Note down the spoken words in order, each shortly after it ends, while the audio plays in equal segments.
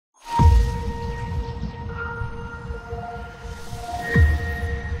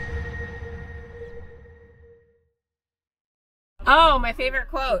Oh, my favorite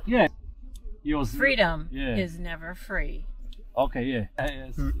quote. Yeah. Freedom is never free. Okay, yeah.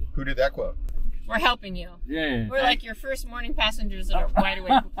 Who did that quote? We're helping you. Yeah. We're like your first morning passengers that are wide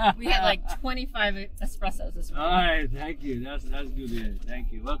awake. We had like 25 espressos this morning. All right, thank you. That's good. Yeah,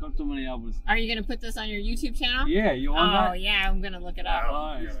 thank you. Welcome to Minneapolis. Are you gonna put this on your YouTube channel? Yeah, you want that? Oh yeah, I'm gonna look it up.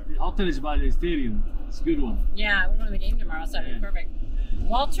 All right. Hotel is by the stadium. It's a good one. Yeah, we're going to the game tomorrow, so that'd be perfect.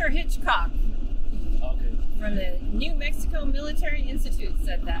 Walter Hitchcock. Okay. From the New Mexico Military Institute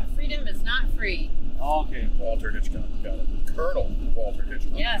said that freedom is not free. Okay. Walter Hitchcock. Got it. Colonel Walter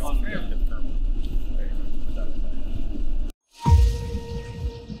Hitchcock. Yes, Colonel.